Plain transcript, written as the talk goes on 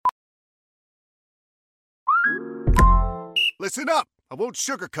Listen up. I won't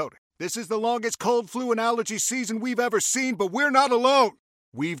sugarcoat it. This is the longest cold, flu, and allergy season we've ever seen, but we're not alone.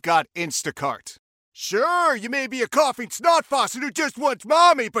 We've got Instacart. Sure, you may be a coughing snot faucet who just wants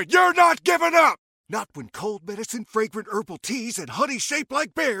mommy, but you're not giving up. Not when cold medicine, fragrant herbal teas, and honey shaped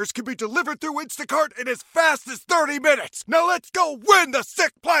like bears can be delivered through Instacart in as fast as 30 minutes. Now let's go win the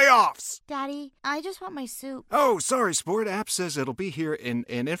sick playoffs. Daddy, I just want my soup. Oh, sorry, Sport. App says it'll be here in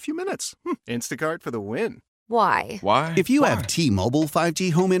a few minutes. Instacart for the win. Why? Why? If you have T-Mobile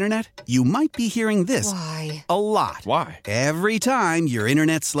 5G home internet, you might be hearing this Why? a lot. Why? Every time your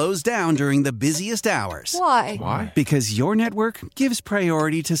internet slows down during the busiest hours. Why? Why? Because your network gives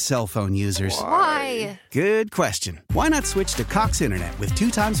priority to cell phone users. Why? Good question. Why not switch to Cox Internet with 2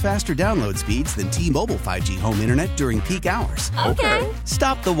 times faster download speeds than T-Mobile 5G home internet during peak hours? Okay.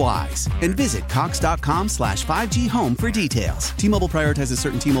 Stop the whys and visit cox.com/5G home for details. T-Mobile prioritizes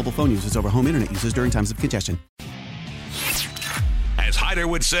certain T-Mobile phone users over home internet users during times of congestion. As Hyder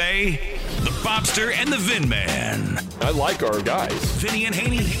would say, the Bobster and the Vin Man. I like our guys. Vinny and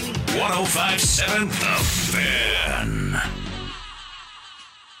Haney, 105.7 The Fan.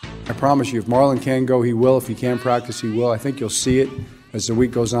 I promise you, if Marlon can go, he will. If he can practice, he will. I think you'll see it as the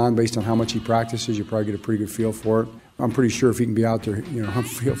week goes on based on how much he practices. You'll probably get a pretty good feel for it. I'm pretty sure if he can be out there,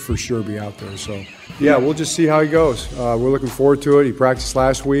 Humphrey will for sure be out there. So, yeah, we'll just see how he goes. We're looking forward to it. He practiced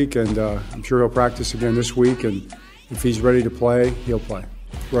last week, and I'm sure he'll practice again this week. And if he's ready to play, he'll play.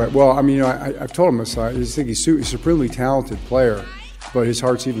 Right. Well, I mean, I've told him this. I just think he's a supremely talented player, but his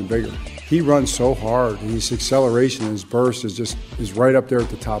heart's even bigger. He runs so hard, and his acceleration and his burst is right up there at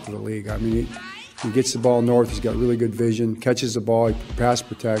the top of the league. I mean, he gets the ball north. He's got really good vision, catches the ball, he pass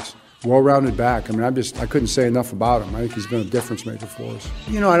protects. Well-rounded back. I mean, I couldn't say enough about him. I think he's been a difference maker for us.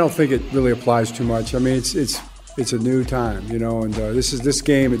 I don't think it really applies too much. I mean, it's a new time, and this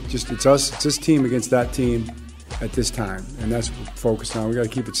game. It's us. It's this team against that team at this time, and that's what we're focused on. We got to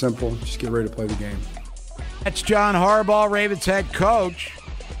keep it simple. Just get ready to play the game. That's John Harbaugh, Ravens head coach,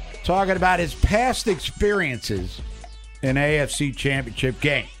 talking about his past experiences in AFC Championship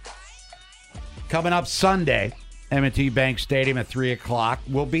game. Coming up Sunday, M&T Bank Stadium at 3 o'clock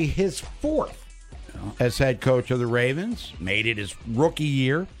will be his 4th as head coach of the Ravens. Made it his rookie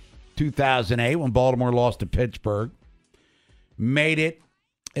year, 2008, when Baltimore lost to Pittsburgh. Made it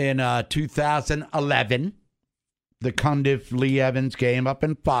in 2011, the Cundiff-Lee Evans game up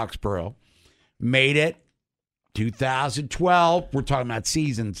in Foxborough. Made it 2012. We're talking about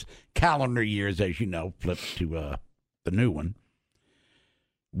seasons, calendar years, as you know, flipped to the new one.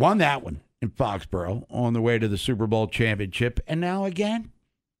 Won that one in Foxborough on the way to the Super Bowl championship. And now again,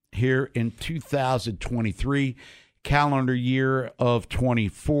 here in 2023, calendar year of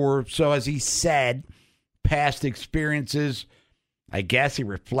 24. So as he said, past experiences, I guess he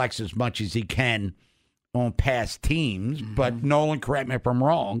reflects as much as he can on past teams. Mm-hmm. But Nolan, correct me if I'm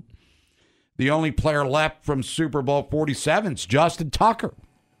wrong, the only player left from Super Bowl 47 is Justin Tucker.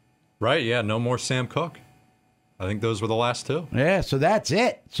 Right, yeah, no more Sam Cook. I think those were the last 2. Yeah, so that's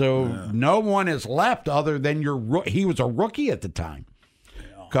it. So no one is left other than he was a rookie at the time.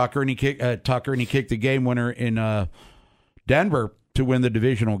 Yeah. Tucker, and he kicked the game winner in Denver to win the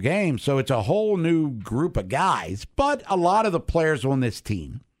divisional game. So it's a whole new group of guys. But a lot of the players on this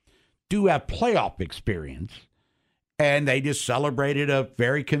team do have playoff experience, and they just celebrated a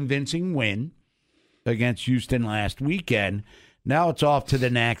very convincing win against Houston last weekend. Now it's off to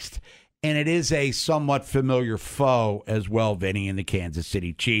the next. And it is a somewhat familiar foe as well, Vinny, in the Kansas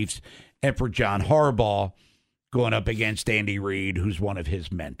City Chiefs. And for John Harbaugh, going up against Andy Reid, who's one of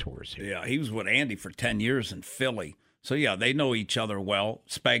his mentors here. Yeah, he was with Andy for 10 years in Philly. So, yeah, they know each other well.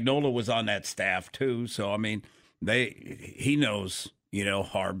 Spagnuolo was on that staff, too. So, I mean, he knows,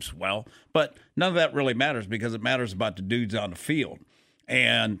 Harbs well. But none of that really matters because it matters about the dudes on the field.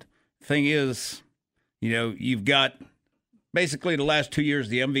 And thing is, you've got – basically, the last 2 years,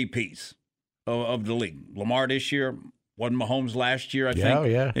 the MVPs of the league. Lamar this year, wasn't Mahomes last year, I think? Oh,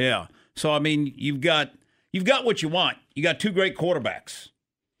 yeah. Yeah. So, I mean, you've got what you want. You got 2 great quarterbacks.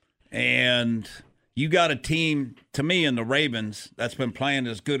 And you got a team, to me, in the Ravens that's been playing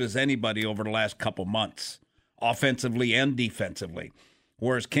as good as anybody over the last couple months, offensively and defensively.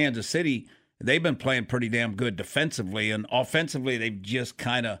 Whereas Kansas City, they've been playing pretty damn good defensively. And offensively, they've just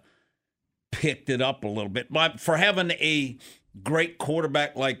kind of picked it up a little bit. But for having a great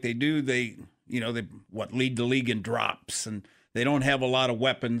quarterback like they do, they lead the league in drops, and they don't have a lot of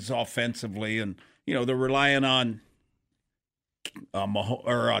weapons offensively, and they're relying on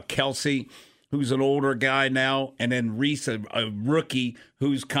Kelsey, who's an older guy now, and then Reese, a rookie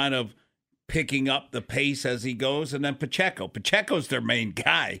who's kind of picking up the pace as he goes, and then Pacheco. Pacheco's their main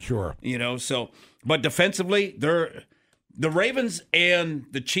guy. Sure. But defensively, The Ravens and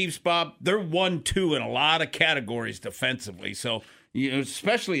the Chiefs, Bob, they're 1-2 in a lot of categories defensively. So,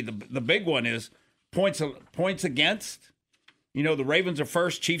 especially the big one is points against. The Ravens are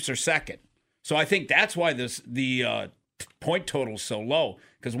first, Chiefs are second. So I think that's why the point total is so low,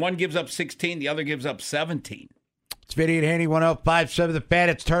 because one gives up 16, the other gives up 17. It's Vinny and Haney, 105.7 The Fan.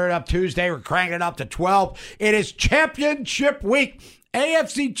 It's Turn It Up Tuesday. We're cranking it up to 12. It is championship week.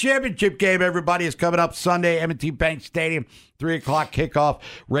 AFC Championship game, everybody, is coming up Sunday, M&T Bank Stadium, 3 o'clock kickoff.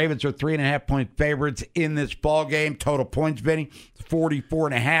 Ravens are 3.5-point favorites in this ball game. Total points, Vinny,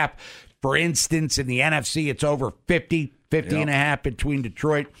 44.5. For instance, in the NFC, it's over 50.5 between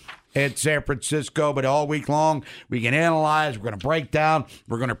Detroit and San Francisco. But all week long, we can analyze, we're going to break down,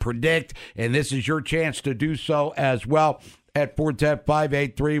 we're going to predict, and this is your chance to do so as well at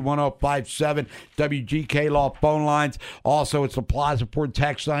 410-583-1057, WGK Law phone lines. Also, it's the Plaza Ford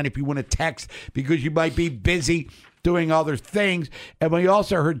text line if you want to text because you might be busy doing other things. And we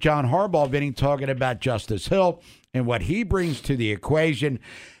also heard John Harbaugh, Vinny, talking about Justice Hill and what he brings to the equation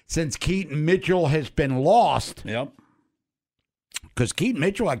since Keaton Mitchell has been lost. Yep. Because Keaton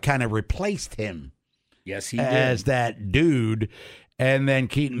Mitchell had kind of replaced him. Yes, he did. As that dude. And then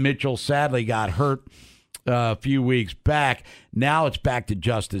Keaton Mitchell sadly got hurt a few weeks back. Now it's back to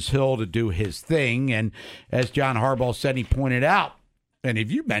Justice Hill to do his thing. And as John Harbaugh said, he pointed out, and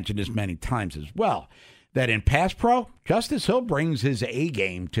if you mentioned this many times as well, that in pass pro, Justice Hill brings his A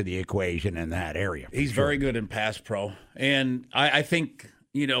game to the equation in that area. He's very good in pass pro. And I think,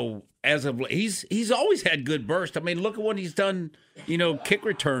 as of he's always had good burst. I mean, look at what he's done, kick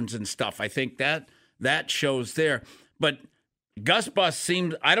returns and stuff. I think that shows there. But Gus Bus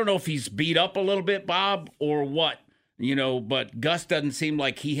seemed, I don't know if he's beat up a little bit, Bob, or what, but Gus doesn't seem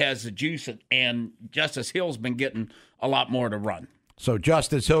like he has the juice, and Justice Hill's been getting a lot more to run. So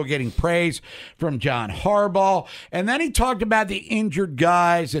Justice Hill getting praise from John Harbaugh. And then he talked about the injured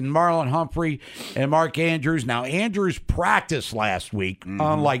guys and Marlon Humphrey and Mark Andrews. Now, Andrews practiced last week,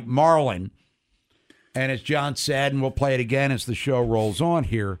 unlike Marlon. And as John said, and we'll play it again as the show rolls on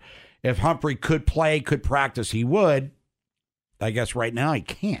here, if Humphrey could practice, he would. I guess right now he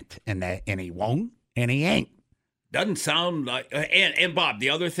can't, and he won't, and he ain't. Doesn't sound like. And Bob,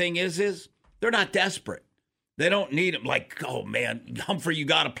 the other thing is they're not desperate. They don't need him. Like, oh man, Humphrey, you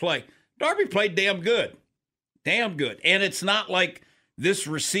got to play. Darby played damn good, and it's not like this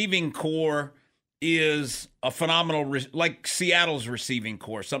receiving core is a phenomenal, like Seattle's receiving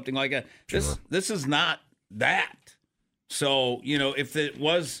core, something like that. Sure. This is not that. So if it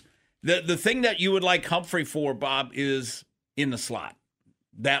was the thing that you would like Humphrey for, Bob, is in the slot.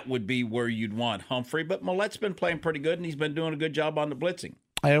 That would be where you'd want Humphrey. But Millett's been playing pretty good, and he's been doing a good job on the blitzing.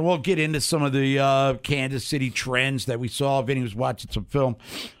 And we'll get into some of the Kansas City trends that we saw. Vinny was watching some film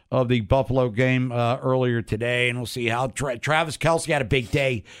of the Buffalo game earlier today, and we'll see how Travis Kelce had a big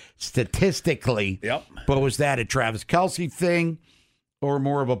day statistically. Yep. But was that a Travis Kelce thing or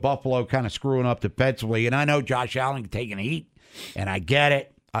more of a Buffalo kind of screwing up defensively? And I know Josh Allen taking heat, and I get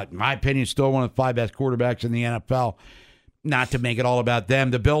it. In my opinion, still one of the 5 best quarterbacks in the NFL. Not to make it all about them.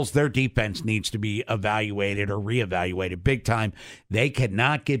 The Bills, their defense needs to be evaluated or reevaluated big time. They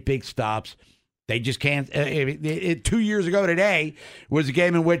cannot get big stops. They just can't. 2 years ago today was a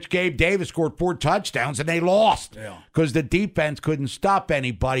game in which Gabe Davis scored 4 touchdowns and they lost because the defense couldn't stop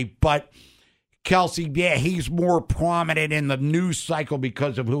anybody. But Kelce, he's more prominent in the news cycle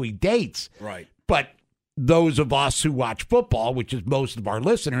because of who he dates. Right. But those of us who watch football, which is most of our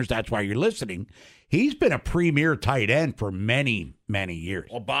listeners, that's why you're listening, he's been a premier tight end for many, many years.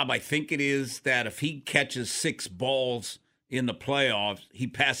 Well, Bob, I think it is that if he catches 6 balls in the playoffs, he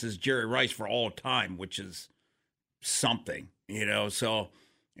passes Jerry Rice for all time, which is something, So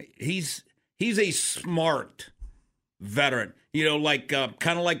he's a smart veteran,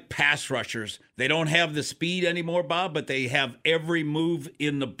 kind of like pass rushers. They don't have the speed anymore, Bob, but they have every move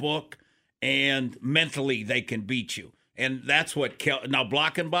in the book, and mentally they can beat you. And that's what now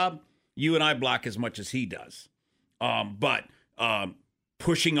blocking, Bob. You and I block as much as he does. But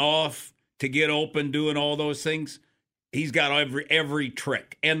pushing off to get open, doing all those things, he's got every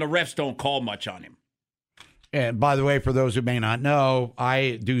trick. And the refs don't call much on him. And by the way, for those who may not know,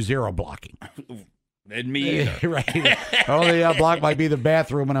 I do 0 blocking. And me either. Right. Only block might be the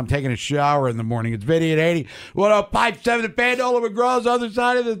bathroom when I'm taking a shower in the morning. It's Vinny at 80. 105.7 The Fan, Nolan McGraw's other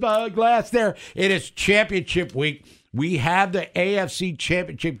side of the glass there. It is championship week. We have the AFC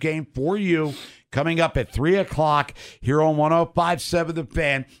Championship game for you coming up at 3 o'clock here on 105.7 The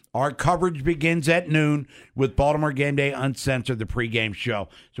Fan. Our coverage begins at noon with Baltimore Game Day Uncensored, the pregame show.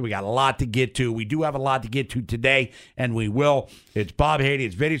 So we got a lot to get to. We do have a lot to get to today, and we will. It's Bob Haney.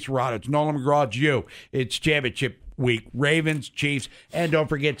 It's Vinny Serrato. It's Nolan McGraw. It's you. It's championship week. Ravens, Chiefs, and don't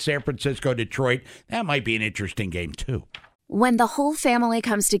forget San Francisco, Detroit. That might be an interesting game, too. When the whole family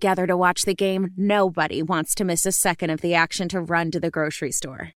comes together to watch the game, nobody wants to miss a second of the action to run to the grocery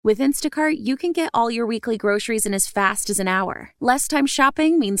store. With Instacart, you can get all your weekly groceries in as fast as an hour. Less time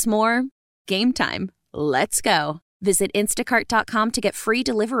shopping means more game time. Let's go. Visit instacart.com to get free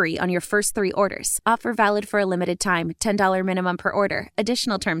delivery on your first 3 orders. Offer valid for a limited time. $10 minimum per order.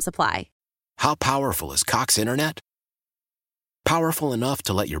 Additional terms apply. How powerful is Cox Internet? Powerful enough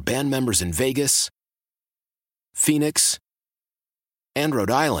to let your band members in Vegas, Phoenix, and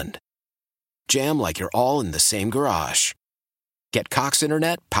Rhode Island jam like you're all in the same garage. Get Cox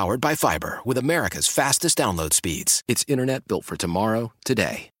Internet powered by fiber with America's fastest download speeds. It's internet built for tomorrow,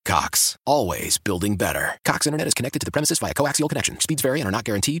 today. Cox, always building better. Cox Internet is connected to the premises via coaxial connection. Speeds vary and are not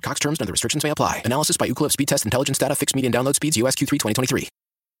guaranteed. Cox terms and other restrictions may apply. Analysis by Ookla of Speed Test Intelligence Data. Fixed median download speeds. US Q3 2023.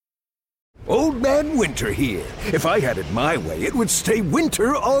 Old Man Winter here. If I had it my way, it would stay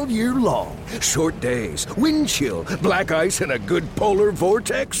winter all year long. Short days, wind chill, black ice, and a good polar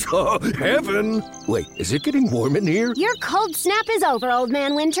vortex. Oh, heaven. Wait, is it getting warm in here? Your cold snap is over, Old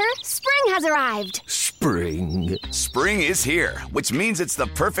Man Winter. Spring has arrived. Spring. Spring is here, which means it's the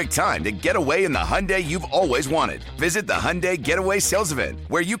perfect time to get away in the Hyundai you've always wanted. Visit the Hyundai Getaway Sales Event,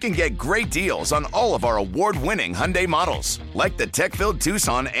 where you can get great deals on all of our award-winning Hyundai models, like the tech-filled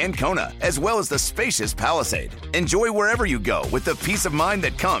Tucson and Kona, as well as the spacious Palisade. Enjoy wherever you go with the peace of mind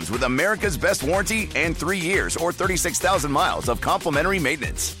that comes with America's best warranty and 3 years or 36,000 miles of complimentary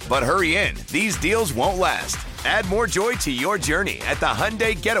maintenance. But hurry in, these deals won't last. Add more joy to your journey at the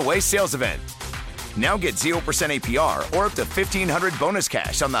Hyundai Getaway Sales Event. Now get 0% APR or up to $1,500 bonus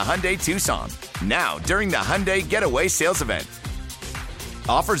cash on the Hyundai Tucson. Now, during the Hyundai Getaway Sales Event.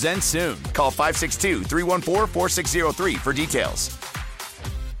 Offers end soon. Call 562-314-4603 for details.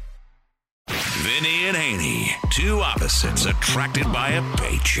 Vinny and Haney, two opposites attracted by a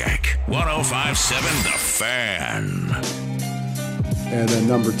paycheck. 105.7 The Fan. And then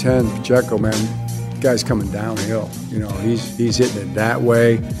number 10, Pacheco, man, the guy's coming downhill. You know, he's hitting it that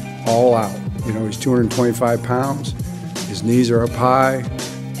way, all out. You know, he's 225 pounds. His knees are up high.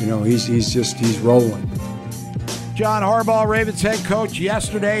 You know, he's rolling. John Harbaugh, Ravens head coach,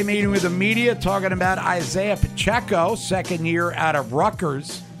 yesterday meeting with the media, talking about Isaiah Pacheco, second year out of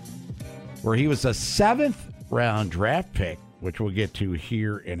Rutgers, where he was a 7th-round draft pick, which we'll get to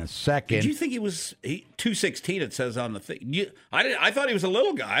here in a second. Did you think he was 216, it says on the thing? I thought he was a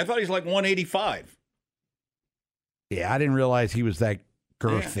little guy. I thought he was like 185. Yeah, I didn't realize he was that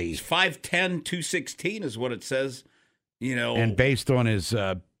girthy. Yeah, he's 5'10", 216 is what it says. You know, and based on his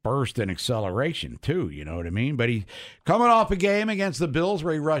burst and acceleration, too, you know what I mean? But he's coming off a game against the Bills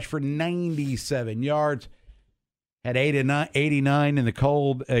where he rushed for 97 yards. Had 89 in the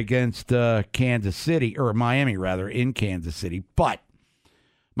cold against Kansas City, or Miami, rather, in Kansas City. But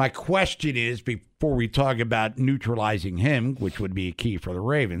my question is, before we talk about neutralizing him, which would be a key for the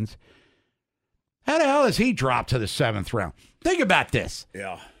Ravens, how the hell does he drop to the 7th round? Think about this.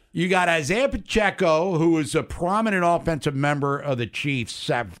 Yeah. You got Isaiah Pacheco, who is a prominent offensive member of the Chiefs'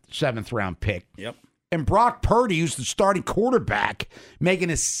 7th-round pick. Yep. And Brock Purdy, who's the starting quarterback, making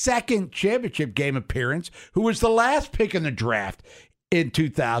his second championship game appearance, who was the last pick in the draft in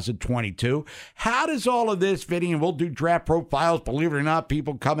 2022. How does all of this, Vinny, and we'll do draft profiles, believe it or not,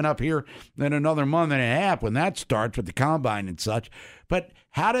 people coming up here in another month and a half when that starts with the combine and such. But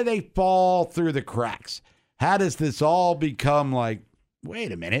how do they fall through the cracks? How does this all become like,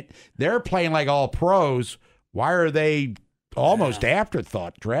 wait a minute, they're playing like all pros. Why are they almost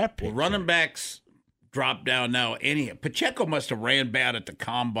afterthought draft picks? Well, running backs drop down now. Pacheco must have ran bad at the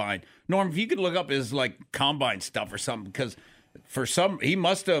combine. Norm, if you could look up his like combine stuff or something, because he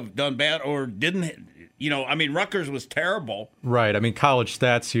must have done bad or didn't. You know, I mean, Rutgers was terrible. Right. I mean, college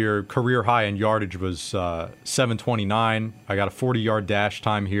stats here, career high in yardage was 729. I got a 40-yard dash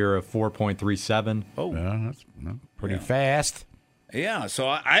time here of 4.37. Oh, that's pretty fast. Yeah. So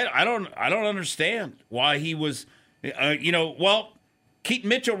I don't understand why he was. Well, Keaton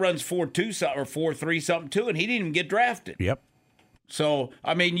Mitchell runs 4.2 or 4.3 something too, and he didn't even get drafted. Yep. So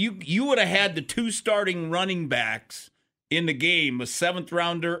I mean, you would have had the 2 starting running backs in the game, a 7th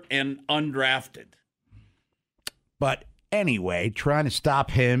rounder and undrafted. But anyway, trying to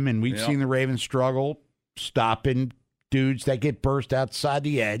stop him, and we've seen the Ravens struggle stopping dudes that get burst outside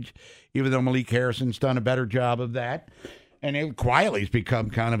the edge, even though Malik Harrison's done a better job of that. And it quietly has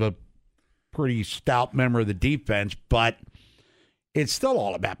become kind of a pretty stout member of the defense, but it's still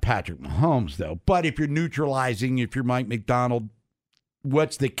all about Patrick Mahomes, though. But if you're neutralizing, if you're Mike McDonald,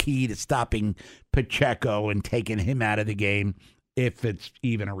 what's the key to stopping Pacheco and taking him out of the game, if it's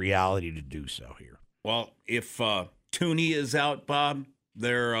even a reality to do so here? Well, if Tooney is out, Bob,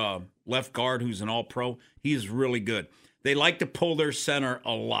 their left guard, who's an all-pro, he's really good. They like to pull their center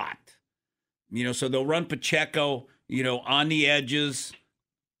a lot. So they'll run Pacheco, on the edges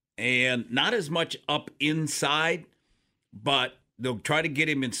and not as much up inside, but they'll try to get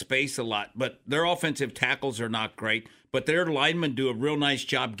him in space a lot. But their offensive tackles are not great, but their linemen do a real nice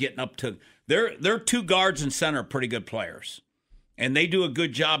job getting up to their two guards and center are pretty good players. And they do a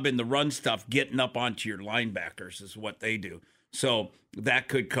good job in the run stuff, getting up onto your linebackers is what they do. So that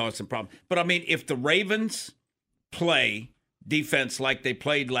could cause some problems. But, if the Ravens play defense like they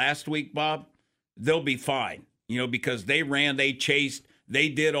played last week, Bob, they'll be fine, because they ran, they chased, they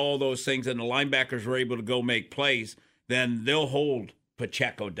did all those things, and the linebackers were able to go make plays. Then they'll hold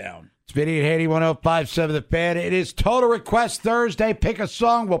Pacheco down. It's Vinny and Haney, 105.7 The Fan. It is Total Request Thursday. Pick a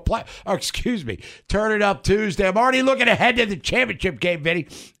song. We'll play. Turn It Up Tuesday. I'm already looking ahead to the championship game, Vinny.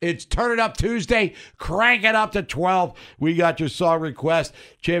 It's Turn It Up Tuesday. Crank it up to 12. We got your song request.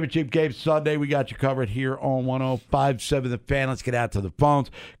 Championship game Sunday. We got you covered here on 105.7 The Fan. Let's get out to the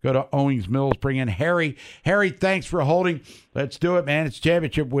phones. Go to Owings Mills. Bring in Harry. Harry, thanks for holding. Let's do it, man. It's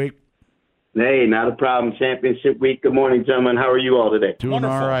championship week. Hey, not a problem. Championship week. Good morning, gentlemen. How are you all today? Doing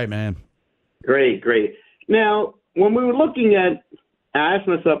Wonderful. All right, man. Great. Now, when we were looking at, I asked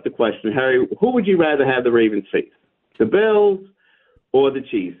myself the question, Harry, who would you rather have the Ravens face, the Bills or the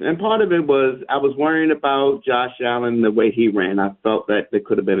Chiefs? And part of it was I was worrying about Josh Allen, the way he ran. I felt that there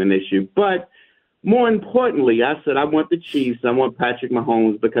could have been an issue. But more importantly, I said I want the Chiefs. I want Patrick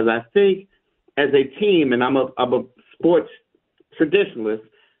Mahomes because I think as a team, and I'm a sports traditionalist,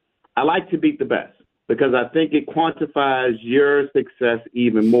 I like to beat the best because I think it quantifies your success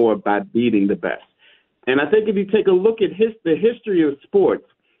even more by beating the best. And I think if you take a look at the history of sports,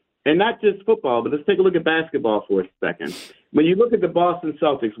 and not just football, but let's take a look at basketball for a second. When you look at the Boston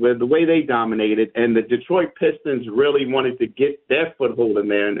Celtics, with the way they dominated, and the Detroit Pistons really wanted to get their foothold in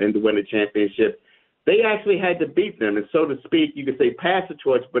there and to win a championship, they actually had to beat them. And so to speak, you could say pass the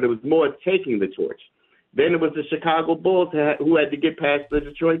torch, but it was more taking the torch. Then it was the Chicago Bulls who had to get past the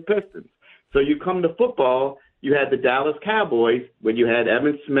Detroit Pistons. So you come to football, you had the Dallas Cowboys, where you had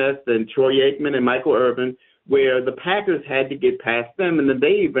Evan Smith and Troy Aikman and Michael Irvin, where the Packers had to get past them, and then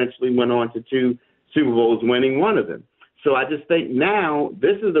they eventually went on to 2 Super Bowls, winning one of them. So I just think now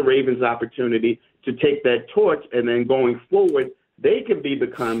this is the Ravens' opportunity to take that torch, and then going forward, they could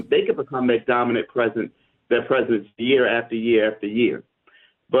become that dominant presence year after year after year.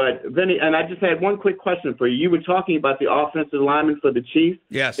 But, Vinny, and I just had one quick question for you. You were talking about the offensive lineman for the Chiefs.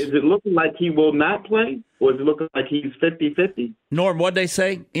 Yes. Is it looking like he will not play, or is it looking like he's 50-50? Norm, what'd they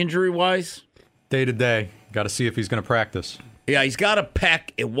say, injury-wise? Day to day. Got to see if he's going to practice. Yeah, he's got a pec.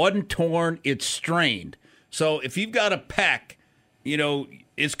 It wasn't torn. It's strained. So if you've got a pec,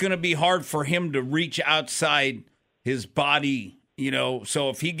 it's going to be hard for him to reach outside his body, So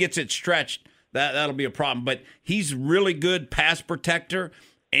if he gets it stretched, that'll be a problem. But he's really good pass protector.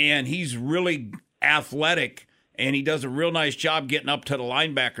 And he's really athletic, and he does a real nice job getting up to the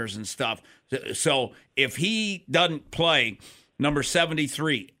linebackers and stuff. So if he doesn't play, number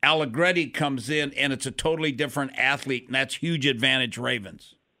 73, Allegretti comes in, and it's a totally different athlete, and that's huge advantage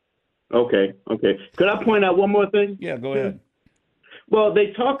Ravens. Okay. Could I point out one more thing? Yeah, go ahead. Well,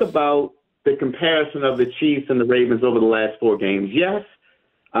 they talk about the comparison of the Chiefs and the Ravens over the last 4 games. Yes.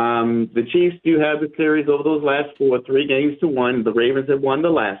 The Chiefs do have the series over those last 4, 3-1. The Ravens have won the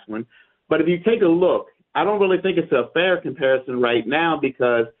last one. But if you take a look, I don't really think it's a fair comparison right now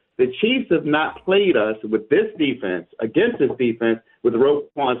because the Chiefs have not played us with this defense, against this defense, with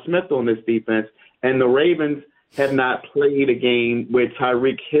Roquan Smith on this defense, and the Ravens have not played a game where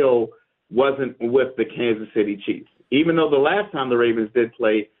Tyreek Hill wasn't with the Kansas City Chiefs. Even though the last time the Ravens did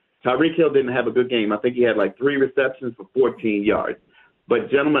play, Tyreek Hill didn't have a good game. I think he had like 3 receptions for 14 yards. But,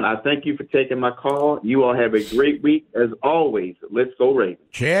 gentlemen, I thank you for taking my call. You all have a great week. As always, let's go Ravens.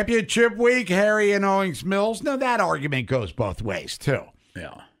 Championship week, Harry and Owings Mills. Now, that argument goes both ways, too.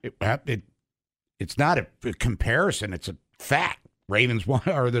 Yeah. It's not a comparison. It's a fact. Ravens won,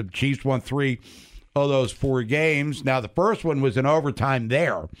 or the Chiefs won 3 of those 4 games. Now, the first one was in overtime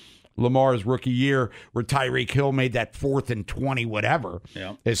there, Lamar's rookie year, where Tyreek Hill made that 4th and 20 whatever,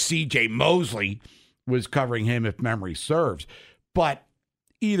 as C.J. Mosley was covering him, if memory serves. But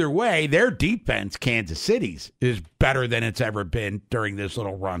either way, their defense, Kansas City's, is better than it's ever been during this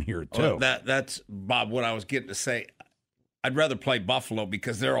little run here, too. That's, Bob, what I was getting to say. I'd rather play Buffalo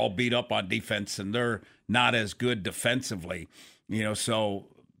because they're all beat up on defense and they're not as good defensively. So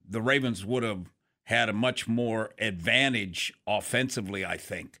the Ravens would have had a much more advantage offensively, I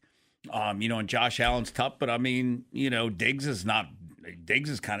think. And Josh Allen's tough, but Diggs has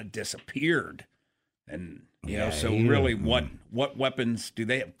kind of disappeared. And, really what weapons do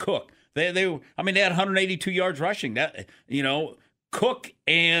they have? Cook. They had 182 yards rushing. That, Cook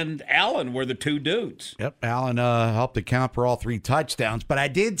and Allen were the two dudes. Yep, Allen helped account for all 3 touchdowns. But I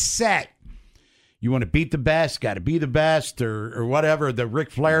did set, you want to beat the best, got to be the best, or whatever, the Ric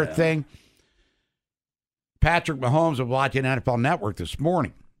Flair thing. Patrick Mahomes was watching NFL Network this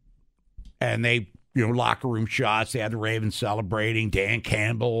morning, and they, locker room shots. They had the Ravens celebrating. Dan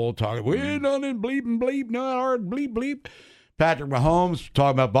Campbell talking, we're not in bleep and bleep, not hard bleep bleep. Patrick Mahomes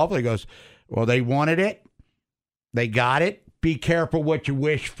talking about Buffalo. He goes, well, they wanted it. They got it. Be careful what you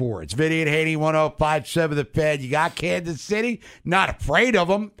wish for. It's Vinny and Haney, 105.7 The Fed. You got Kansas City? Not afraid of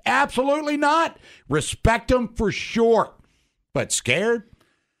them. Absolutely not. Respect them for sure. But scared?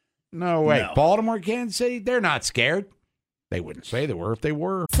 No way. No. Baltimore, Kansas City, they're not scared. They wouldn't say they were if they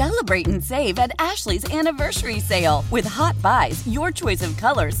were. Celebrate and save at Ashley's Anniversary Sale. With Hot Buys, your choice of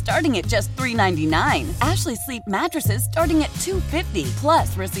colors starting at just $3.99. Ashley Sleep mattresses starting at $2.50.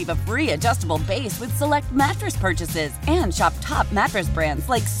 Plus, receive a free adjustable base with select mattress purchases. And shop top mattress brands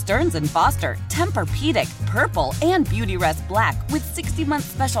like Stearns & Foster, Tempur-Pedic, Purple, and Beautyrest Black with 60-month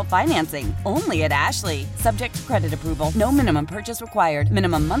special financing. Only at Ashley. Subject to credit approval. No minimum purchase required.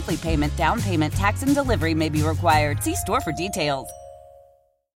 Minimum monthly payment, down payment, tax, and delivery may be required. See store for details.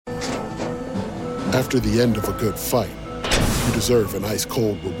 After the end of a good fight, you deserve an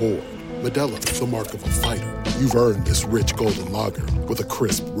ice-cold reward. Modelo is the mark of a fighter. You've earned this rich golden lager with a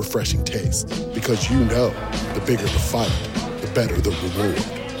crisp, refreshing taste. Because you know, the bigger the fight, the better the reward.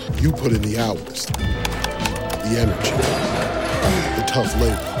 You put in the hours, the energy, the tough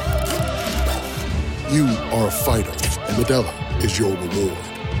labor. You are a fighter, and Modelo is your reward.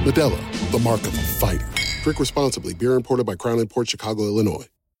 Modelo, the mark of a fighter. Drink responsibly. Beer imported by Crown Imports, Chicago, Illinois.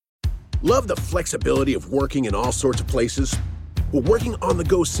 Love the flexibility of working in all sorts of places? Well, working on the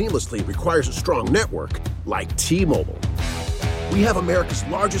go seamlessly requires a strong network like T-Mobile. We have America's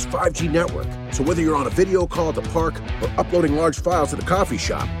largest 5G network, so whether you're on a video call at the park or uploading large files at the coffee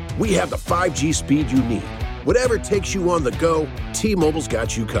shop, we have the 5G speed you need. Whatever takes you on the go, T-Mobile's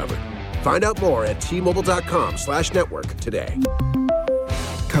got you covered. Find out more at T-Mobile.com/network today.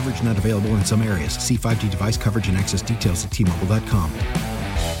 Coverage not available in some areas. See 5G device coverage and access details at T-Mobile.com.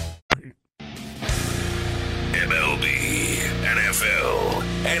 MLB, NFL,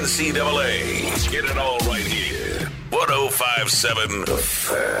 NCAA. Get it all right here. 105.7 The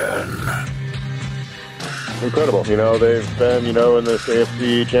Fan. Incredible. They've been, in this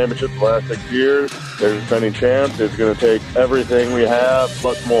AFC championship the last 6 years. They're defending champs. It's going to take everything we have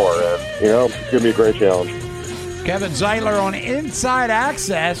plus more. And, it's going to be a great challenge. Kevin Zeitler on Inside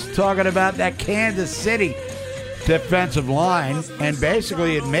Access talking about that Kansas City defensive line and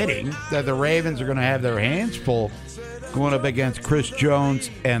basically admitting that the Ravens are going to have their hands full going up against Chris Jones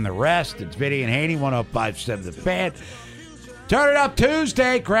and the rest. It's Vinny and Haney, 105.7 The Fan. Turn it up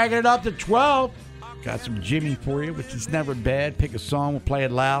Tuesday, cracking it up to 12. Got some Jimmy for you, which is never bad. Pick a song, we'll play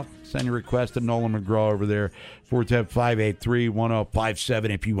it loud. Send your request to Nolan McGraw over there, 410-583-1057.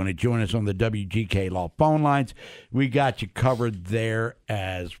 If you want to join us on the WGK Law phone lines, we got you covered there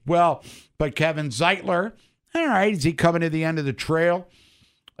as well. But Kevin Zeitler, all right, is he coming to the end of the trail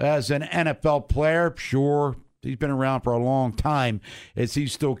as an NFL player? Sure, he's been around for a long time. Is he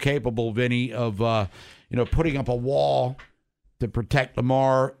still capable, Vinny, of putting up a wall to protect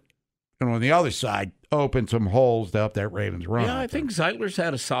Lamar? And on the other side, open some holes to help that Ravens run. Yeah, I think Zeitler's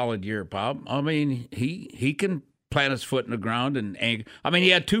had a solid year, Bob. I mean, he can plant his foot in the ground and angle. I mean, he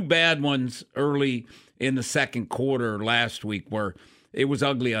had 2 bad ones early in the second quarter last week where it was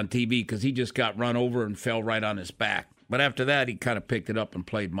ugly on TV because he just got run over and fell right on his back. But after that, he kind of picked it up and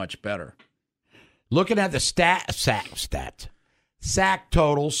played much better. Looking at the sack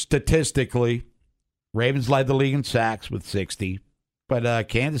totals statistically, Ravens led the league in sacks with 60. But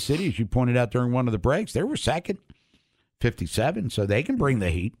Kansas City, as you pointed out during one of the breaks, they were second, 57, so they can bring the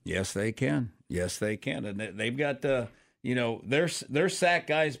heat. Yes, they can. Yes, they can. And they've got, their sack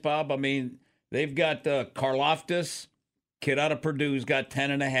guys, Bob. I mean, they've got Karlaftis, kid out of Purdue's got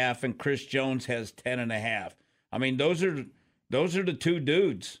 10.5, and Chris Jones has 10.5. I mean, those are the 2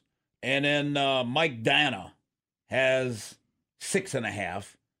 dudes. And then Mike Dana has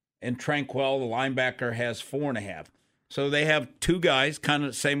 6.5, and Tranquil, the linebacker, has 4.5. So they have 2 guys, kind of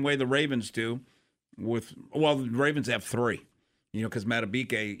the same way the Ravens do. The Ravens have 3, because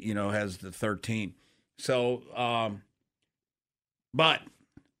Matabike, has the 13. So, but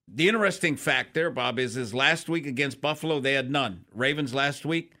the interesting fact there, Bob, is last week against Buffalo, they had none. Ravens last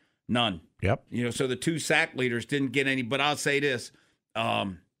week, none. Yep. So the 2 sack leaders didn't get any. But I'll say this,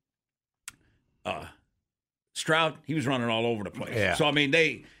 Stroud, he was running all over the place. Yeah. So, I mean,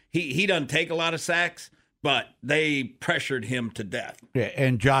 He doesn't take a lot of sacks, but they pressured him to death. Yeah,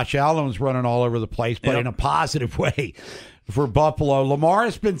 and Josh Allen was running all over the place, but in a positive way for Buffalo. Lamar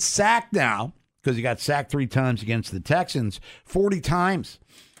has been sacked now because he got sacked 3 times against the Texans, 40 times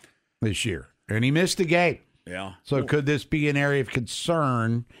this year, and he missed a game. Yeah. So could this be an area of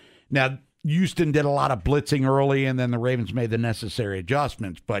concern? Now, Houston did a lot of blitzing early, and then the Ravens made the necessary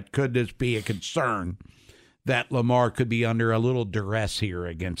adjustments, but could this be a concern that Lamar could be under a little duress here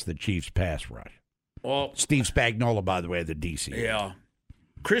against the Chiefs' pass rush? Well, Steve Spagnuolo, by the way, the DC. Yeah.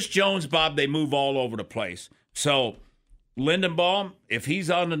 Chris Jones, Bob, they move all over the place. So Lindenbaum, if he's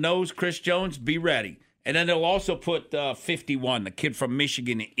on the nose, Chris Jones, be ready. And then they'll also put 51, the kid from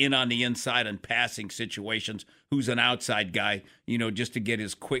Michigan, in on the inside in passing situations, who's an outside guy, just to get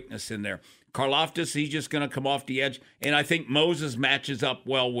his quickness in there. Karlaftis, he's just going to come off the edge. And I think Moses matches up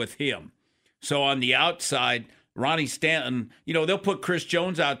well with him. So on the outside, Ronnie Stanton, they'll put Chris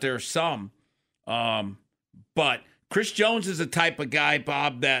Jones out there some. But Chris Jones is the type of guy,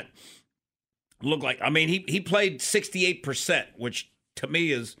 Bob, that looked like, he played 68%, which to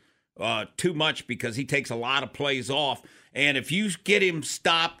me is too much because he takes a lot of plays off. And if you get him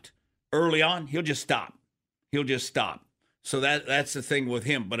stopped early on, he'll just stop. So that's the thing with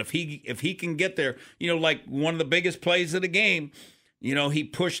him. But if he can get there, like one of the biggest plays of the game, he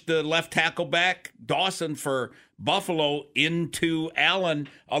pushed the left tackle back, Dawson, for Buffalo into Allen.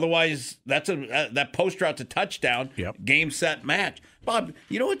 Otherwise, that post route's a touchdown. Yep. Game, set, match. Bob,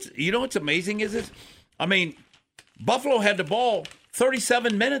 what's amazing is this? Buffalo had the ball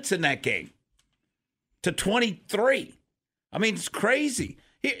 37 minutes in that game to 23. It's crazy.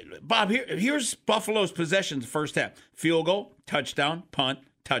 Bob, here's Buffalo's possessions first half. Field goal, touchdown, punt,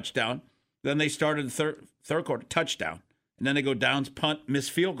 touchdown. Then they started the third quarter, touchdown. And then they go downs, punt, miss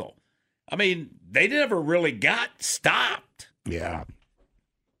field goal. They never really got stopped. Yeah.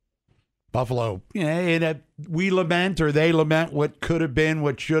 Buffalo, we lament or they lament what could have been,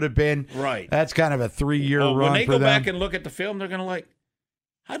 what should have been. Right. That's kind of a 3-year run for them. When they go back and look at the film, they're going to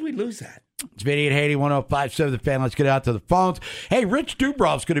how'd we lose that? It's Vinny at Haiti, 105.7 The Fan. Let's get out to the phones. Hey, Rich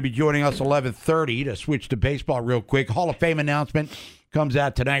Dubrov's going to be joining us 11:30 to switch to baseball real quick. Hall of Fame announcement comes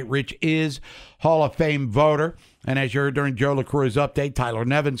out tonight. Rich is Hall of Fame voter. And as you heard during Joe LaCrue's update, Tyler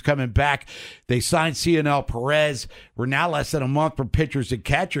Nevin's coming back. They signed Cionel Perez. We're now less than a month for pitchers and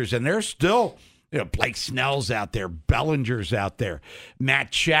catchers, and there's still Blake Snell's out there, Bellinger's out there,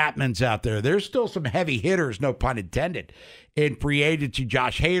 Matt Chapman's out there. There's still some heavy hitters, no pun intended. In free agency,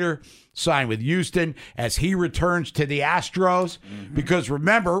 Josh Hader signed with Houston as he returns to the Astros. Mm-hmm. Because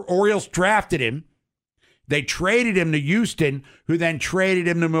remember, Orioles drafted him. They traded him to Houston, who then traded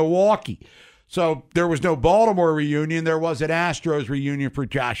him to Milwaukee. So there was no Baltimore reunion. There was an Astros reunion for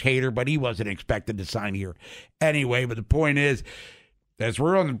Josh Hader, but he wasn't expected to sign here anyway. But the point is, as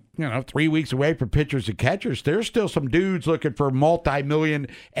we're on 3 weeks away from pitchers and catchers, there's still some dudes looking for multi-million,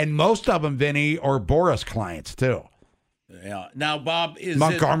 and most of them, Vinny, are Boris clients too. Yeah. Now, Bob,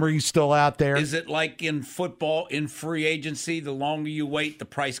 Montgomery's still out there. Is it like in football, in free agency, the longer you wait, the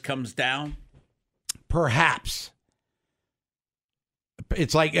price comes down? Perhaps.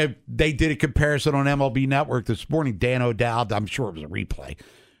 It's like they did a comparison on MLB Network this morning. Dan O'Dowd, I'm sure it was a replay.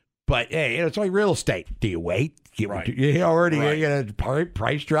 But, hey, it's like real estate. Do you wait? Right. You already get a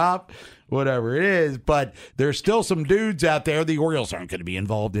price drop, whatever it is. But there's still some dudes out there. The Orioles aren't going to be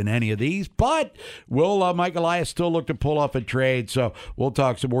involved in any of these. But will Mike Elias still look to pull off a trade? So we'll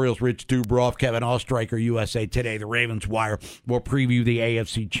talk some Orioles. Rich Dubroff, Kevin Oestreicher, USA Today, the Ravens Wire. We'll preview the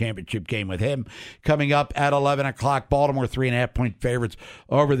AFC Championship game with him. Coming up at 11 o'clock, Baltimore 3.5-point favorites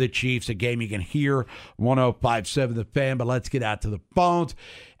over the Chiefs, a game you can hear, 105.7 The Fan. But let's get out to the phones.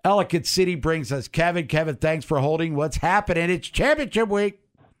 Ellicott City brings us Kevin. Kevin, thanks for holding. What's happening? It's championship week.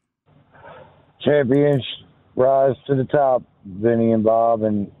 Champions rise to the top, Vinny and Bob,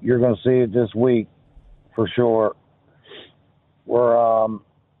 and you're going to see it this week for sure. I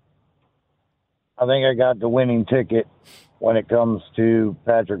think I got the winning ticket when it comes to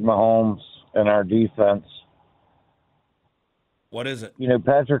Patrick Mahomes and our defense. What is it?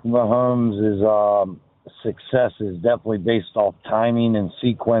 Patrick Mahomes' success is definitely based off timing and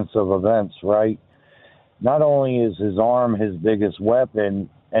sequence of events, right? Not only is his arm his biggest weapon,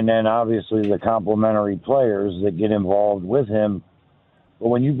 and then obviously the complementary players that get involved with him, but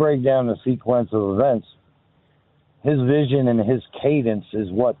when you break down the sequence of events, his vision and his cadence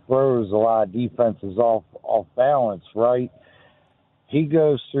is what throws a lot of defenses off balance, right? He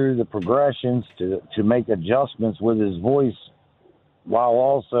goes through the progressions to make adjustments with his voice while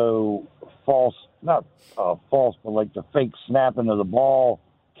also not false, but like the fake snapping of the ball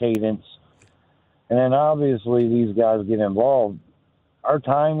cadence. And then obviously these guys get involved. our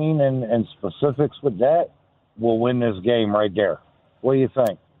timing and specifics with that will win this game right there. What do you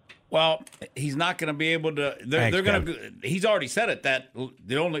think? Well, he's not going to be able to. They're going to. He's already said it that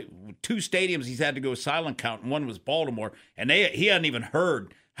the only 2 stadiums he's had to go silent count, and one was Baltimore, and he hadn't even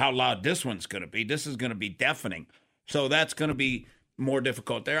heard how loud this one's going to be. This is going to be deafening, so that's going to be more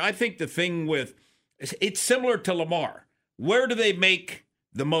difficult there. I think the thing with it's similar to Lamar. Where do they make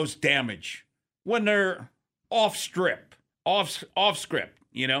the most damage? When they're off script.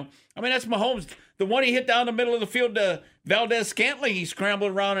 You know, I mean that's Mahomes. The one he hit down the middle of the field to Valdez-Scantling, he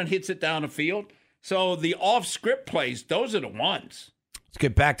scrambled around and hits it down the field. So the off-script plays, those are the ones. Let's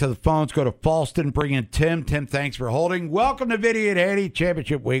get back to the phones. Go to Falston, bring in Tim. Tim, thanks for holding. Welcome to Vinny and Haney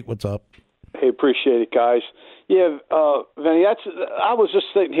Championship Week. What's up? Hey, appreciate it, guys. Yeah, Vinny, I was just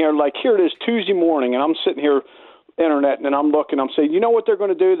sitting here, like, here it is Tuesday morning, and I'm sitting here, internet, and I'm looking, I'm saying, you know what they're going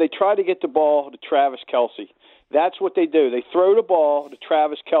to do? They try to get the ball to Travis Kelce. That's what they do. They throw the ball to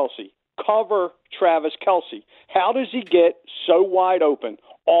Travis Kelce. Cover Travis Kelce. How does he get so wide open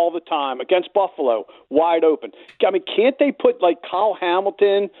all the time against Buffalo, wide open? I mean, can't they put like Kyle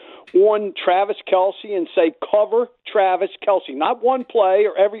Hamilton on Travis Kelce and say cover Travis Kelce? Not one play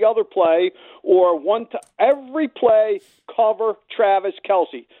or every other play or every play cover Travis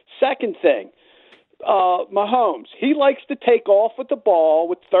Kelce. Second thing, Mahomes, he likes to take off with the ball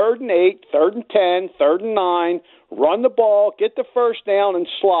with 3rd and 8, 3rd and 10, 3rd and 9, run the ball, get the first down, and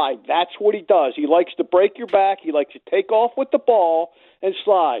slide. That's what he does. He likes to break your back. He likes to take off with the ball and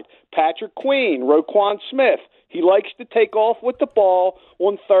slide. Patrick Queen, Roquan Smith, he likes to take off with the ball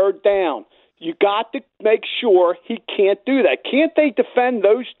on 3rd down. You got to make sure he can't do that. Can't they defend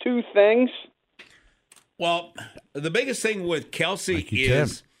those 2 things? Well, the biggest thing with Kelce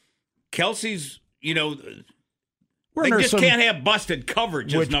is Kelce's, you know, they just can't have busted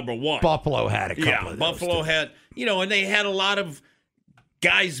coverage as number one. Buffalo had a couple of those. Buffalo had, you know, and they had a lot of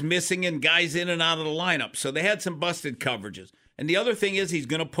guys missing and guys in and out of the lineup. So they had some busted coverages. And the other thing is he's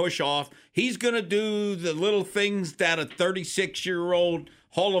going to push off. He's going to do the little things that a 36-year-old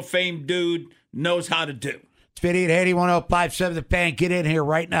Hall of Fame dude knows how to do. It's Vinny and Haney, 1057 The Fan. Get in here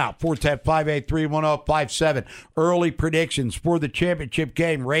right now. 410-583-1057. Early predictions for the championship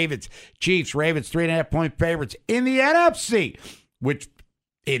game. Ravens, Chiefs. Ravens 3.5-point favorites in the NFC, which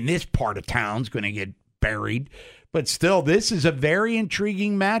in this part of town is going to get buried. But still, this is a very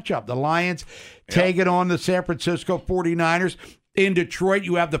intriguing matchup. The Lions taking on the San Francisco 49ers. In Detroit,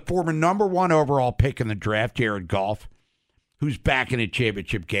 you have the former number 1 overall pick in the draft, Jared Goff, who's back in a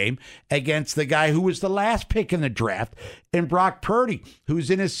championship game, against the guy who was the last pick in the draft, and Brock Purdy, who's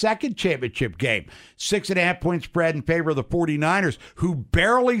in his 2nd championship game. 6.5-point spread in favor of the 49ers, who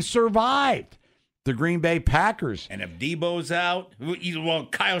barely survived the Green Bay Packers. And if Debo's out, well,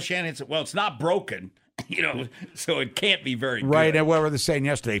 Kyle Shanahan said, well, it's not broken. You know, so it can't be very good. Right, and what were they saying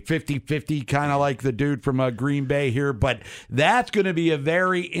yesterday? 50-50, kind of like the dude from Green Bay here. But that's going to be a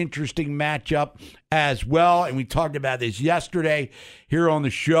very interesting matchup as well. And we talked about this yesterday here on the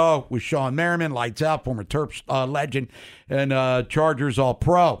show with Sean Merriman, Lights Out, former Terps legend, and Chargers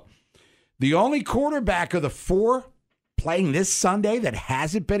All-Pro. The only quarterback of the 4 playing this Sunday that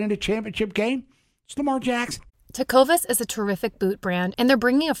hasn't been in a championship game is Lamar Jackson. Tecovas is a terrific boot brand, and they're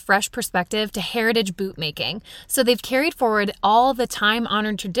bringing a fresh perspective to heritage boot making. So they've carried forward all the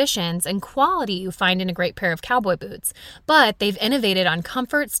time-honored traditions and quality you find in a great pair of cowboy boots, but they've innovated on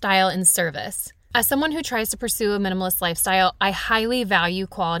comfort, style, and service. As someone who tries to pursue a minimalist lifestyle, I highly value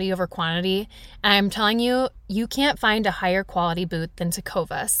quality over quantity, and I'm telling you, you can't find a higher quality boot than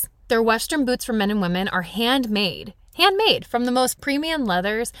Tecovas. Their Western boots for men and women are handmade from the most premium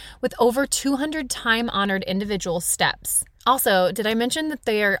leathers with over 200 time-honored individual steps. Also, did I mention that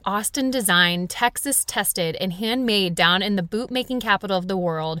they are Austin-designed, Texas-tested, and handmade down in the boot-making capital of the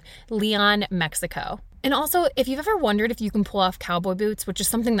world, Leon, Mexico. And also, if you've ever wondered if you can pull off cowboy boots, which is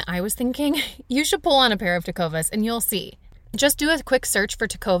something that I was thinking, you should pull on a pair of Tecovas and you'll see. Just do a quick search for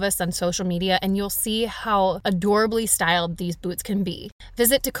Tecovas on social media and you'll see how adorably styled these boots can be.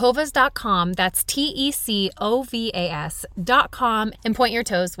 Visit tecovas.com, that's TECOVAS.com, and point your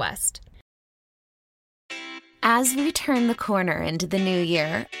toes west. As we turn the corner into the new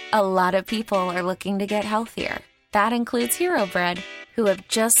year, a lot of people are looking to get healthier. That includes Hero Bread, who have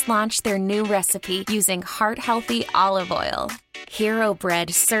just launched their new recipe using heart-healthy olive oil. Hero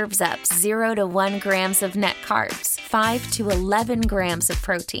Bread serves up 0 to 1 grams of net carbs, 5 to 11 grams of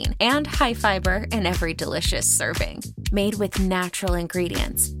protein, and high fiber in every delicious serving. Made with natural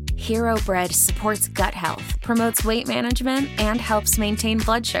ingredients, Hero Bread supports gut health, promotes weight management, and helps maintain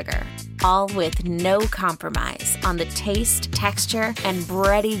blood sugar. All with no compromise on the taste, texture, and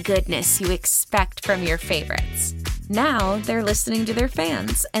bready goodness you expect from your favorites. Now they're listening to their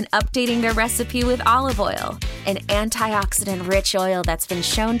fans and updating their recipe with olive oil, an antioxidant-rich oil that's been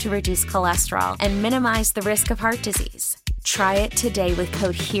shown to reduce cholesterol and minimize the risk of heart disease. Try it today with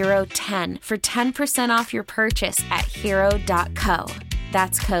code HERO10 for 10% off your purchase at hero.co.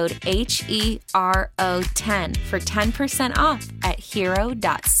 That's code HERO10 for 10% off at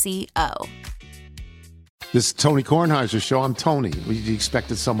hero.co. This is Tony Kornheiser's show. I'm Tony. You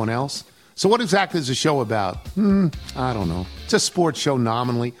expected someone else? So what exactly is the show about? I don't know. It's a sports show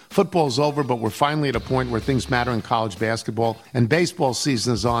nominally. Football's over, but we're finally at a point where things matter in college basketball, and baseball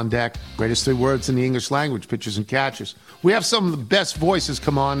season is on deck. Greatest 3 words in the English language, pitchers and catchers. We have some of the best voices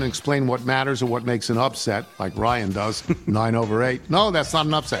come on and explain what matters or what makes an upset, like Ryan does, 9/8. No, that's not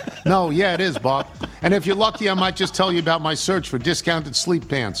an upset. No, yeah, it is, Bob. And if you're lucky, I might just tell you about my search for discounted sleep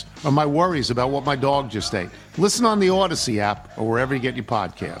pants or my worries about what my dog just ate. Listen on the Odyssey app or wherever you get your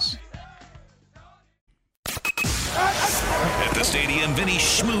podcasts. At the stadium, Vinny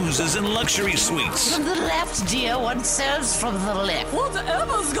schmoozes in luxury suites. From the left, dear, one serves from the left.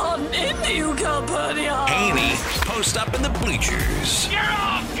 Whatever's gotten into you, Calpurnia? Haney post up in the bleachers. You're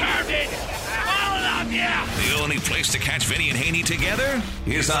off, Garbage! All of ya! The only place to catch Vinny and Haney together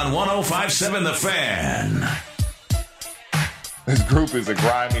is on 105.7 The Fan. This group is a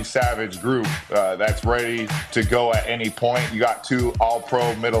grimy, savage group that's ready to go at any point. You got 2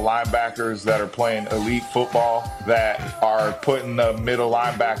 all-pro middle linebackers that are playing elite football that are putting the middle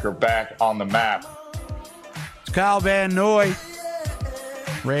linebacker back on the map. It's Kyle Van Noy,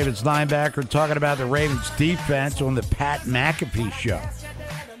 Ravens linebacker, talking about the Ravens defense on the Pat McAfee show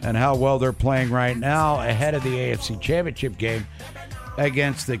and how well they're playing right now ahead of the AFC Championship game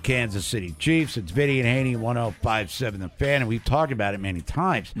against the Kansas City Chiefs. It's Vinny and Haney, 105.7 The Fan, and we've talked about it many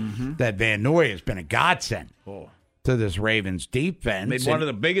times, that Van Noy has been a godsend to this Ravens defense. Made one of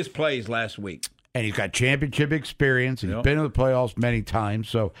the biggest plays last week. And he's got championship experience, and he's been to the playoffs many times,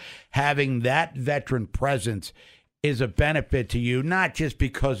 so having that veteran presence is a benefit to you, not just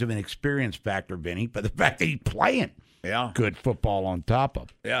because of an experience factor, Vinny, but the fact that he's playing good football on top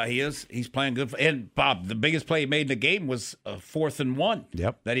of. Yeah, he is. He's playing good. And, Bob, the biggest play he made in the game was a 4th and 1.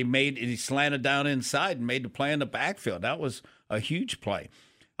 That he made. He slanted down inside and made the play in the backfield. That was a huge play.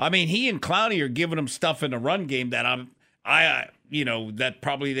 I mean, he and Clowney are giving him stuff in the run game that that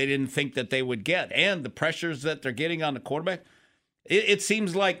probably they didn't think that they would get. And the pressures that they're getting on the quarterback, it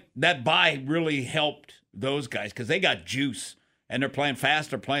seems like that bye really helped those guys because they got juice and they're playing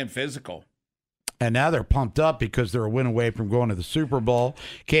fast, they're playing physical. And now they're pumped up because they're a win away from going to the Super Bowl.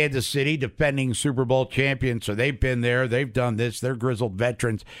 Kansas City, defending Super Bowl champions, so they've been there. They've done this. They're grizzled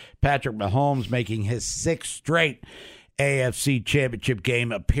veterans. Patrick Mahomes making his 6th straight AFC Championship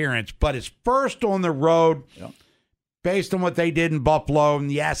game appearance, but his first on the road based on what they did in Buffalo.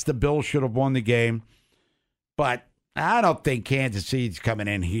 And yes, the Bills should have won the game, but I don't think Kansas City's coming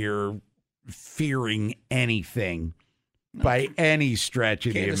in here fearing anything. By any stretch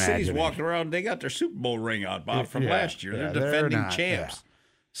of the imagination. Kansas City's walking around, they got their Super Bowl ring on, Bob, from last year. They're defending champs. Yeah.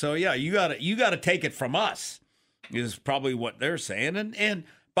 So, you gotta take it from us, is probably what they're saying. And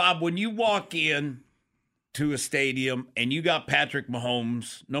Bob, when you walk in to a stadium and you got Patrick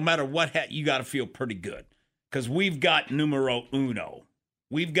Mahomes, no matter what, you got to feel pretty good. Because we've got numero uno.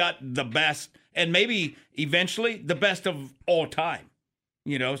 We've got the best, and maybe eventually the best of all time.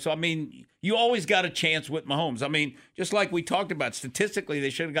 So, I mean, you always got a chance with Mahomes. I mean, just like we talked about, statistically,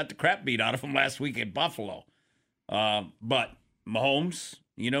 they should have got the crap beat out of him last week in Buffalo. But Mahomes,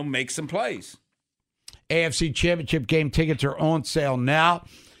 makes some plays. AFC Championship game tickets are on sale now.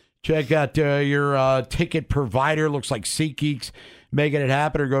 Check out your ticket provider. Looks like SeatGeek's making it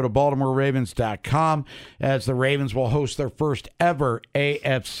happen, or go to BaltimoreRavens.com as the Ravens will host their first ever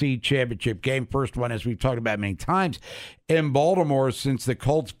AFC Championship game. First one, as we've talked about many times, in Baltimore since the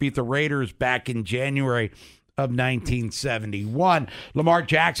Colts beat the Raiders back in January of 1971. Lamar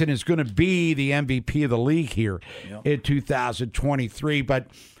Jackson is going to be the MVP of the league here in 2023, but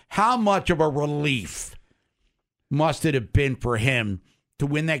how much of a relief must it have been for him to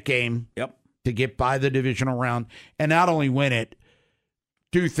win that game, to get by the divisional round, and not only win it,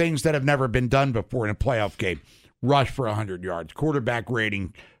 do things that have never been done before in a playoff game. Rush for 100 yards, quarterback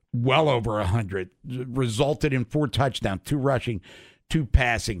rating well over 100, resulted in 4 touchdowns, 2 rushing, 2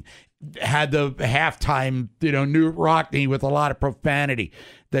 passing. Had the halftime, Newt Rockney with a lot of profanity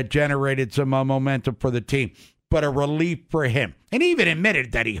that generated some momentum for the team. But a relief for him. And he even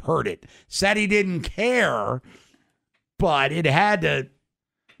admitted that he heard it. Said he didn't care, but it had to,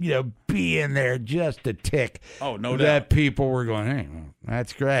 be in there just a tick. Oh, no doubt. That people were going, hey,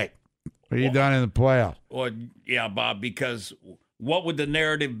 that's great. What have you done in the playoffs? Well, yeah, Bob, because what would the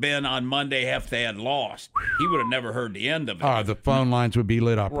narrative been on Monday if they had lost? He would have never heard the end of it. The phone lines would be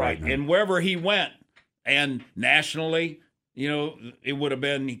lit up right now. And wherever he went, and nationally, it would have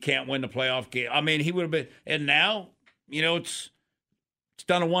been he can't win the playoff game. I mean, he would have been. And now, it's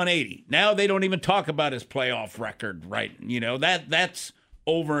done a 180. Now they don't even talk about his playoff record, right? That's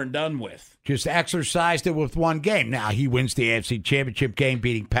over and done with. Just exercised it with one game. Now he wins the AFC Championship game,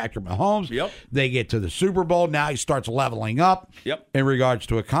 beating Patrick Mahomes. Yep. They get to the Super Bowl. Now he starts leveling up in regards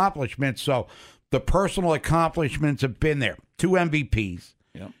to accomplishments. So the personal accomplishments have been there. 2 MVPs.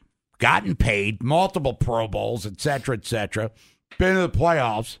 Yep. Gotten paid, multiple Pro Bowls, et cetera, been to the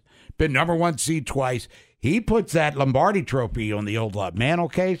playoffs, been number 1 seed twice. He puts that Lombardi trophy on the old mantle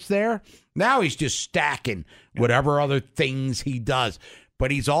case there. Now he's just stacking whatever other things he does. But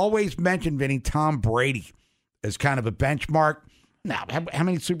he's always mentioned, Vinny, Tom Brady as kind of a benchmark. Now, how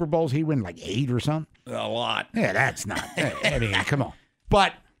many Super Bowls he win? Like 8 or something? A lot. Yeah, that's not. I mean, come on.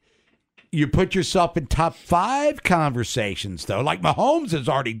 But you put yourself in top 5 conversations, though, like Mahomes has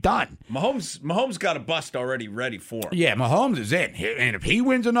already done. Mahomes got a bust already ready for him. Yeah, Mahomes is in. And if he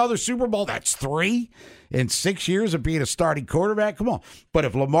wins another Super Bowl, that's 3 in 6 years of being a starting quarterback. Come on. But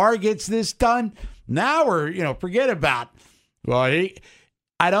if Lamar gets this done, now we're, forget about,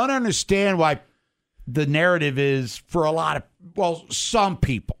 I don't understand why the narrative is for a lot of, some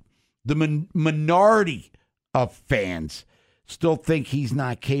people, the minority of fans still think he's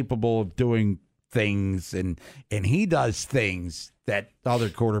not capable of doing things, and he does things that other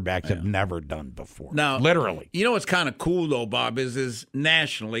quarterbacks have never done before. Now, literally. What's kind of cool, though, Bob, is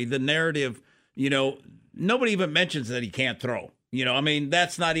nationally, the narrative, nobody even mentions that he can't throw.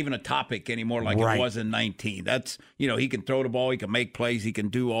 That's not even a topic anymore like it was in 19. That's, he can throw the ball, he can make plays, he can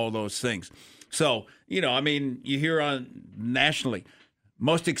do all those things. So, you hear on nationally,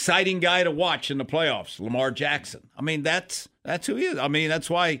 most exciting guy to watch in the playoffs, Lamar Jackson. That's who he is. That's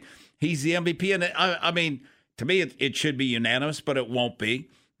why he's the MVP. And to me, it should be unanimous, but it won't be.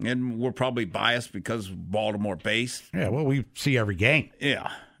 And we're probably biased because Baltimore based. Yeah, well, we see every game. Yeah.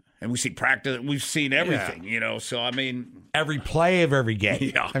 And we see practice. We've seen everything, So, every play of every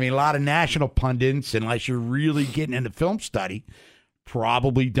game. Yeah. A lot of national pundits, unless you're really getting into film study,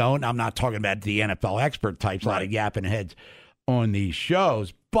 probably don't. I'm not talking about the NFL expert types, a lot of yapping heads on these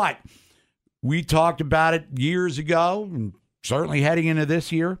shows. But we talked about it years ago, and certainly heading into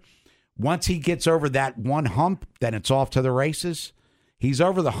this year. Once he gets over that one hump, then it's off to the races. He's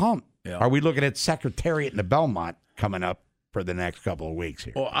over the hump. Yeah. Are we looking at Secretariat in the Belmont coming up for the next couple of weeks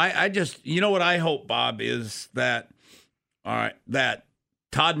here? Well, I just, what I hope, Bob, is that, that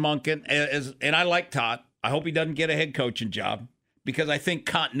Todd Monken, and I like Todd. I hope he doesn't get a head coaching job because I think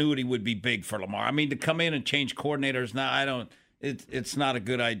continuity would be big for Lamar. To come in and change coordinators now, it's not a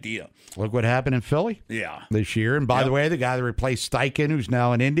good idea. Look what happened in Philly this year. And by the way, the guy that replaced Steichen, who's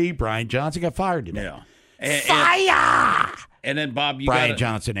now in Indy, Brian Johnson, got fired today. Yeah. Fire! And then, Bob, Brian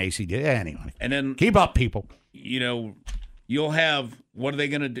Johnson, AC did. Anyway. And then keep up, people. You'll have, what are they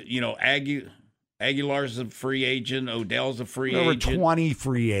going to do? Aguilar's a free agent. Odell's a free agent. Over 20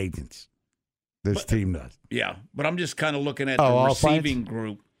 free agents this team does. Yeah, but I'm just kind of looking at the receiving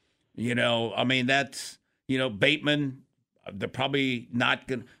group. That's, Bateman, they're probably not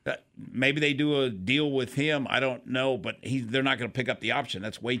going to – maybe they do a deal with him. I don't know, but they're not going to pick up the option.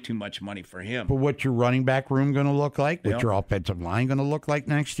 That's way too much money for him. But what's your running back room going to look like? What's your offensive line going to look like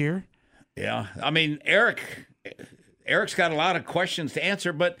next year? Yeah. Eric's got a lot of questions to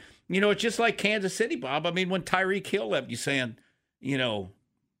answer, but, it's just like Kansas City, Bob. When Tyreek Hill left, you're saying,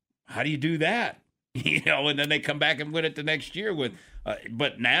 how do you do that? And then they come back and win it the next year with,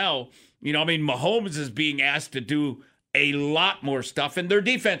 but now, Mahomes is being asked to do a lot more stuff, and their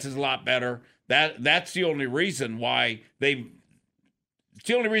defense is a lot better. That's the only reason why it's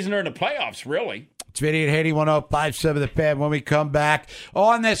the only reason they're in the playoffs, really. It's Vinny and Haney, 105.7 The Fan. When we come back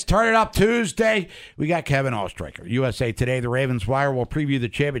on this Turn It Up Tuesday, we got Kevin Oestreicher. USA Today, the Ravens Wire. We'll preview the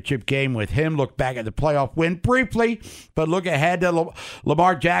championship game with him, look back at the playoff win briefly, but look ahead to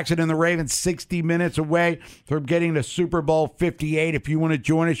Lamar Jackson and the Ravens 60 minutes away from getting to Super Bowl 58. If you want to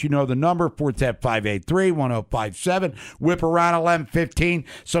join us, you know the number, 410-583-1057. Whip around 11:15.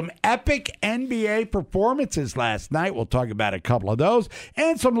 Some epic NBA performances last night. We'll talk about a couple of those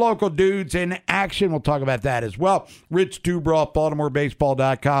and some local dudes in action. We'll talk about that as well. Rich Dubroff,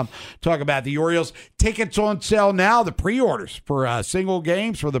 BaltimoreBaseball.com. Talk about the Orioles. Tickets on sale now. The pre-orders for single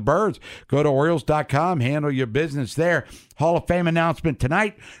games for the Birds. Go to Orioles.com. Handle your business there. Hall of Fame announcement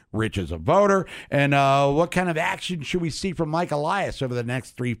tonight. Rich is a voter. And what kind of action should we see from Mike Elias over the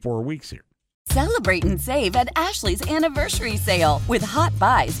next 3-4 weeks here? Celebrate and save at Ashley's Anniversary Sale. With Hot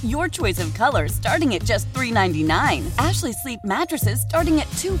Buys, your choice of colors starting at just $3.99. Ashley Sleep mattresses starting at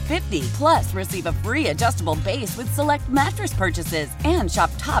 $2.50. Plus, receive a free adjustable base with select mattress purchases. And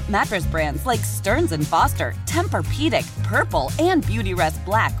shop top mattress brands like Stearns & Foster, Tempur-Pedic, Purple, and Beautyrest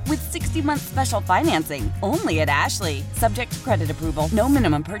Black with 60-month special financing. Only at Ashley. Subject to credit approval. No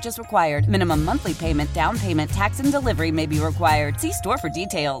minimum purchase required. Minimum monthly payment, down payment, tax, and delivery may be required. See store for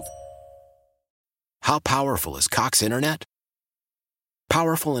details. How powerful is Cox Internet?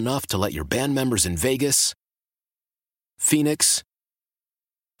 Powerful enough to let your band members in Vegas, Phoenix,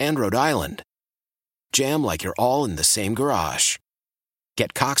 and Rhode Island jam like you're all in the same garage.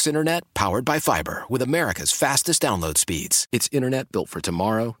 Get Cox Internet powered by fiber with America's fastest download speeds. It's internet built for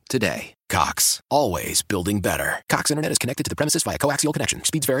tomorrow, today. Cox, always building better. Cox Internet is connected to the premises via coaxial connection.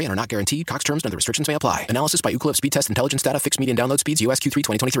 Speeds vary and are not guaranteed. Cox terms and other restrictions may apply. Analysis by Ookla Speed Test Intelligence Data. Fixed median download speeds. US Q3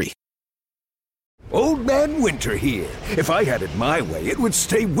 2023. Old Man Winter here. If I had it my way, it would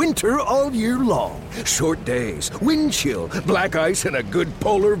stay winter all year long. Short days, wind chill, black ice, and a good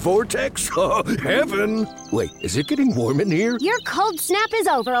polar vortex. Oh, heaven. Wait, is it getting warm in here? Your cold snap is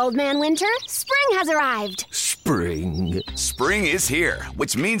over, Old Man Winter. Spring has arrived. Spring. Spring is here,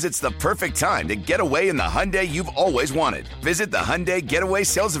 which means it's the perfect time to get away in the Hyundai you've always wanted. Visit the Hyundai Getaway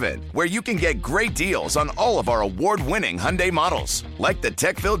Sales Event, where you can get great deals on all of our award-winning Hyundai models, like the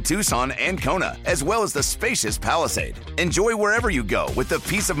tech-filled Tucson and Kona, as well as the spacious Palisade. Enjoy wherever you go with the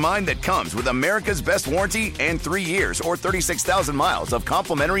peace of mind that comes with America's best warranty and 3 years or 36,000 miles of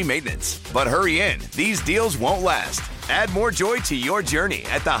complimentary maintenance. But hurry in, these deals won't last. Add more joy to your journey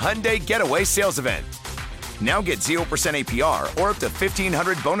at the Hyundai Getaway Sales Event. Now get 0% APR or up to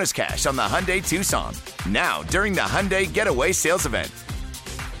 $1,500 bonus cash on the Hyundai Tucson. Now, during the Hyundai Getaway Sales Event.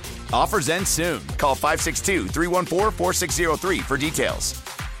 Offers end soon. Call 562-314-4603 for details.